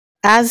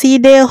As e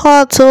dey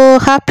hot oh,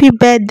 happy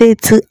birthday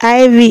to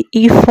Ivy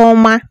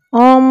Ifeoma.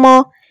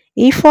 Omo,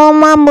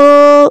 Ifeoma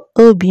mo,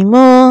 Obi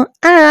mo,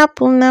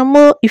 Arapuna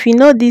mo. If you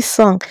know this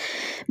song,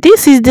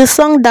 this is the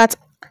song that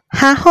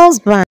her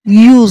husband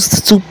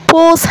used to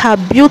post her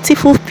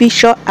beautiful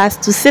picture as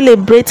to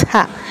celebrate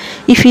her.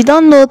 If you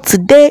don't know,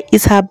 today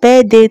is her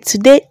birthday.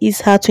 Today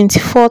is her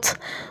 24th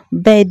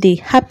birthday.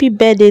 Happy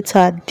birthday to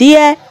her,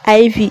 dear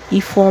Ivy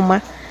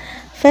Ifeoma.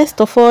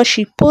 First of all,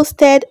 she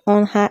posted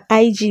on her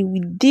IG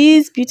with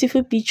this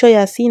beautiful picture you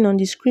are seeing on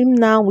the screen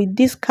now with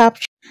this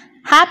caption: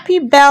 Happy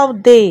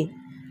birthday,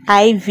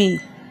 Ivy,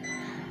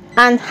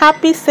 and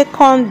happy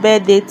second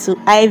birthday to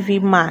Ivy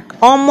Mark.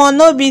 Omo,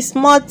 no be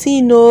small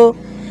thing oh.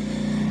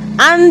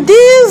 And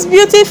this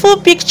beautiful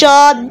picture,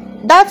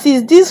 that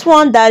is this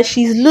one that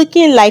she's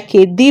looking like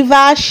a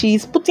diva.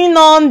 She's putting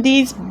on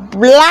this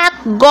black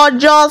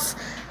gorgeous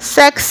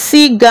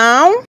sexy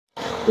gown,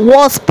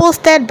 was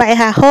posted by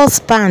her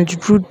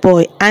husband Rude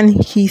Boy,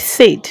 and he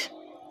said,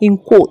 in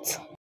quote,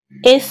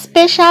 "A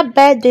special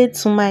birthday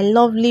to my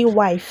lovely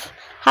wife,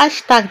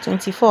 hashtag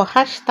 24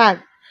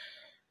 hashtag."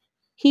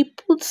 He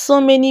put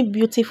so many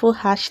beautiful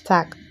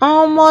hashtags.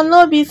 Omo,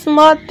 no be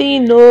small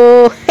thing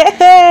oh.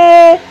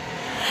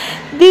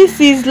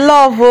 This is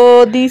love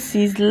oh, this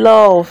is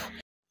love.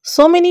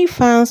 So many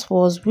fans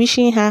was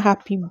wishing her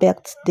happy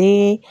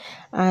birthday,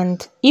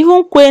 and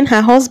even when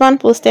her husband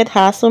posted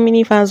her, so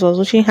many fans was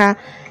wishing her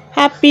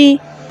happy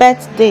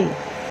birthday.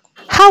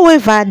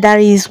 However, there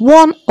is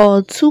one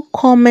or two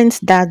comments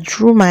that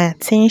drew my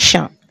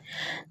attention.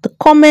 The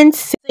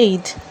comments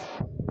said,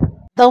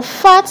 "The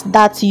fact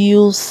that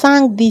you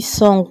sang this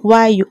song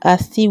while you are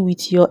still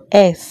with your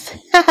ex,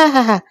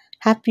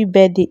 happy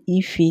birthday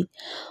Ify,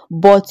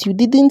 but you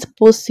didn't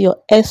post your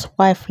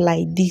ex-wife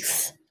like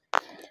this,"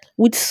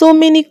 with so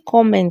many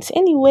comments.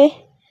 Anyway,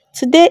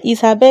 today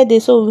is her birthday,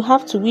 so we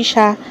have to wish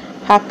her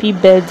happy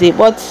birthday.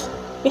 But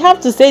we have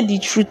to say the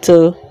truth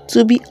oh.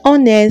 To be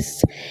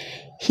honest,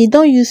 he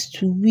don't used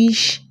to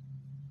wish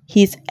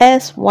his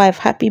ex-wife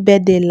happy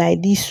birthday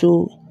like this.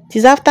 So it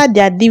is after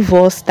their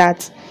divorce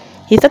that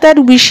he started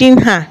wishing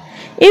her.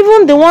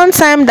 Even the one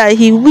time that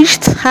he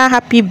wished her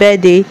happy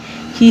birthday,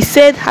 he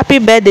said happy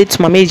birthday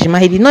to Mama Ejima.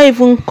 He did not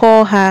even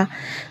call her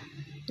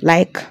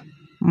like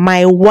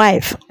my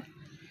wife,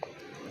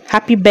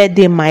 happy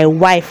birthday my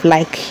wife,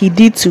 like he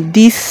did to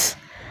this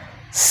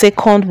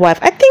second wife.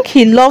 I think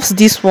he loves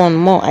this one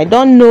more. I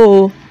don't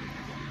know.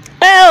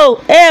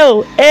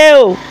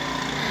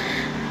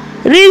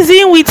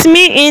 Reason with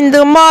me in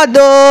the mud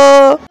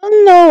oh. I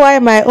don't know why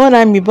my own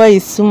army boy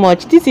is too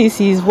much. This is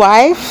his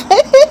wife.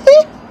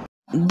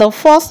 The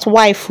first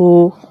wife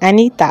oh,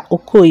 Anita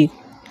Okoye.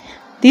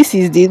 This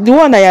is the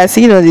one that you are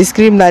seeing on the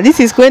screen now.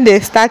 This is when they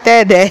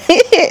started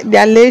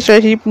their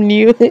relationship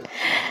new.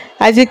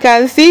 As you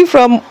can see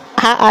from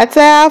her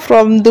attire,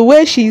 from the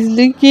way she's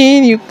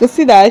looking, you can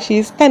see that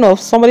she's kind of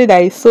somebody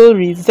that is so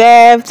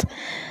reserved.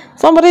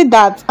 Somebody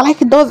that like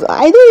does,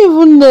 I don't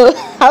even know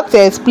how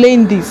to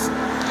explain this.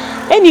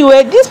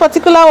 Anyway, this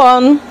particular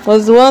one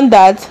was the one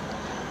that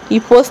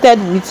he posted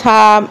with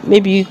her,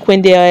 maybe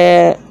when they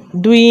are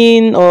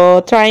doing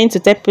or trying to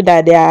tell people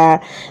that they are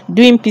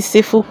doing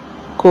peaceful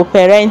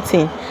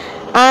co-parenting.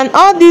 And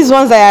all these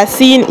ones that I are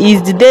seeing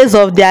is the days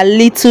of their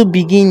little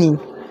beginning.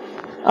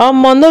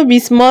 No be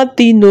small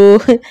thing no.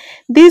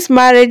 This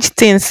marriage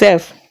thing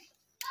self,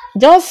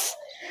 just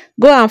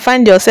go and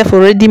find yourself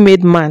already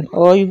made man,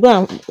 or you go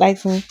and like,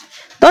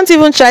 don't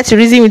even try to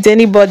reason with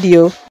anybody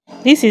oh.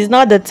 This is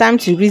not the time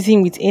to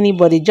reason with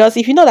anybody. Just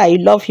if you know that you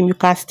love him, you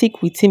can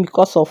stick with him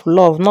because of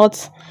love,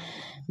 not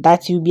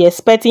that you'll be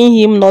expecting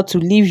him not to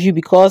leave you.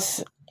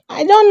 Because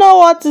I don't know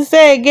what to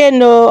say again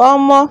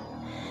no.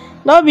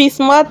 No be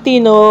smart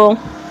thing no.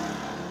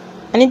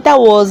 Anita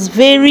was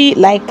very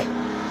like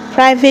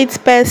private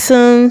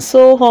person,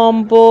 so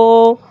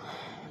humble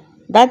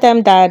that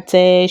time that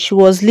she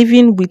was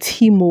living with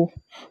him oh.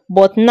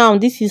 But now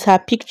this is her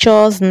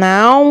pictures.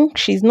 Now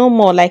she's no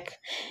more, like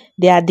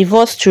they are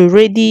divorced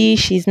already.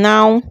 She's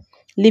now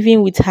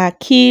living with her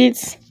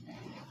kids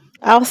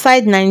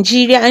outside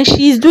Nigeria, and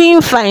she's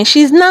doing fine.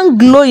 She's now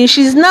glowing.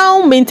 She's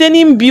now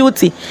maintaining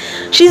beauty.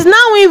 She's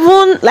now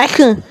even like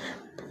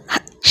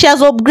she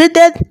has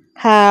upgraded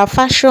her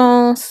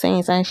fashion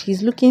sense, and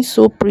she's looking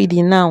so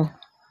pretty now,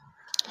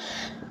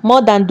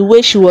 more than the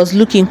way she was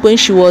looking when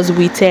she was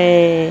with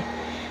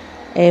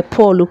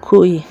Paul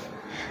Okoye.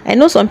 I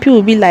know some people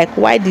will be like,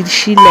 why did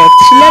she left?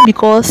 She left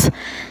because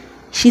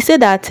she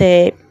said that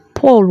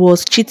Paul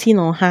was cheating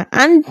on her,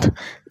 and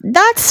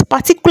that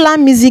particular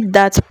music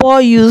that Paul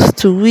used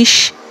to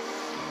wish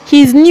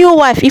his new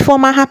wife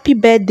Ifeoma happy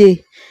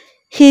birthday,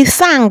 he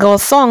sang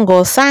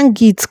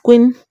it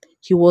when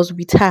he was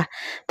with her.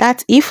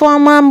 That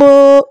Ifeoma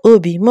mo,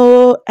 Obi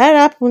mo,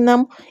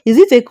 Arapuna. Is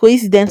it a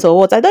coincidence or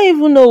what? I don't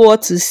even know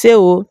what to say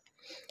oh.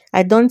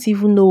 I don't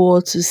even know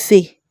what to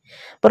say.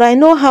 But I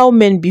know how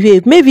men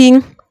behave. Maybe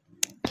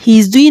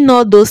he's doing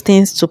all those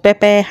things to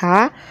pepper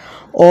her,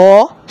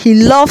 or he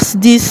loves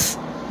this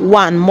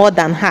one more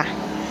than her.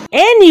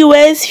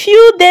 Anyways,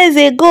 few days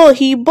ago,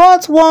 he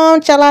bought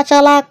one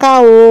chala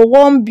car, oh,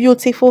 one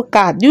beautiful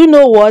car. Do you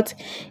know what?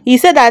 He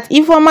said that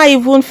Ifeoma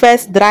even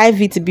first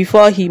drive it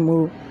before he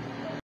moved.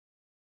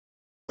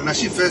 When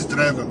she first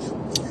driver.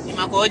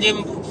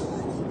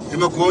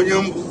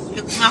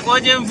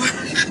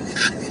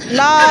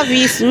 Love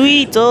is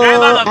sweet,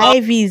 oh.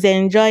 Ivy is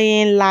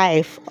enjoying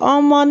life.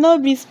 No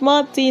be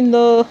small thing,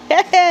 no.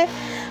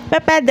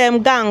 Pepper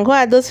them gang. Who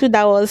are those who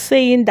that was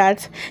saying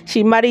that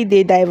she married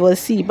a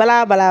divorcee?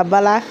 Bala bala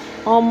bala.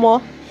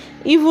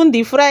 Even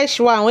the fresh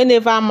one, when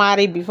never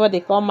marry before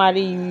they come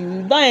marry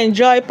you, don't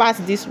enjoy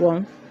past this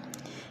one.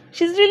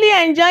 She's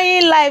really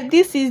enjoying life.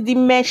 This is the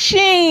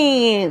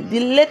machine, the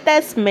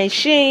latest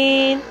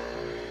machine.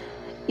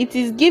 It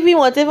is giving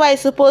whatever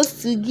it's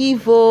supposed to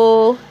give.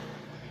 Oh,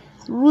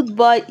 Rude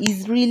Boy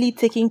is really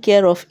taking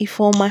care of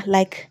Ifeoma.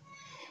 Like,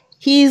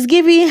 he is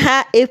giving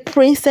her a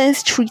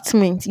princess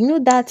treatment. You know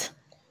that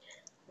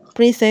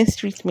princess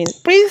treatment.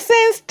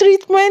 Princess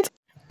treatment.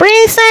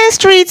 Princess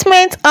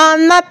treatment or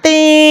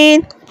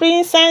nothing.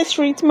 Princess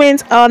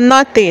treatment or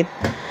nothing.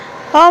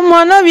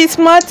 No be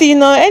smart, you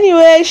know.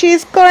 Anyway,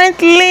 she's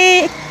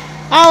currently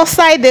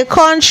outside the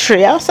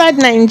country, outside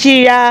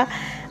Nigeria,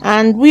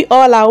 and we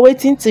all are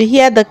waiting to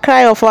hear the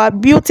cry of our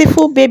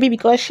beautiful baby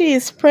because she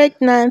is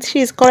pregnant. She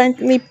is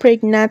currently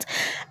pregnant,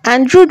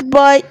 and Rude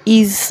Boy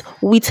is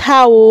with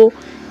her,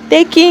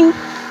 taking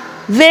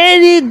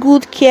very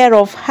good care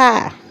of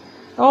her.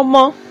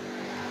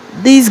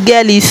 This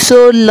girl is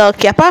so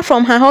lucky. Apart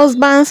from her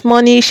husband's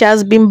money, she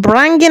has been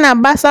bringing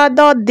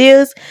ambassador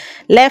deals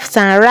left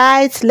and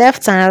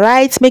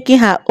right, making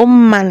her own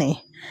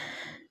money.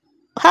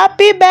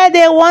 Happy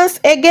birthday once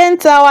again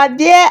to our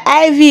dear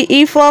Ivy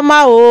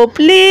Ifeoma.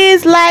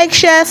 Please like,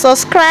 share,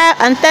 subscribe,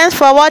 and thanks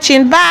for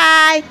watching.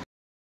 Bye.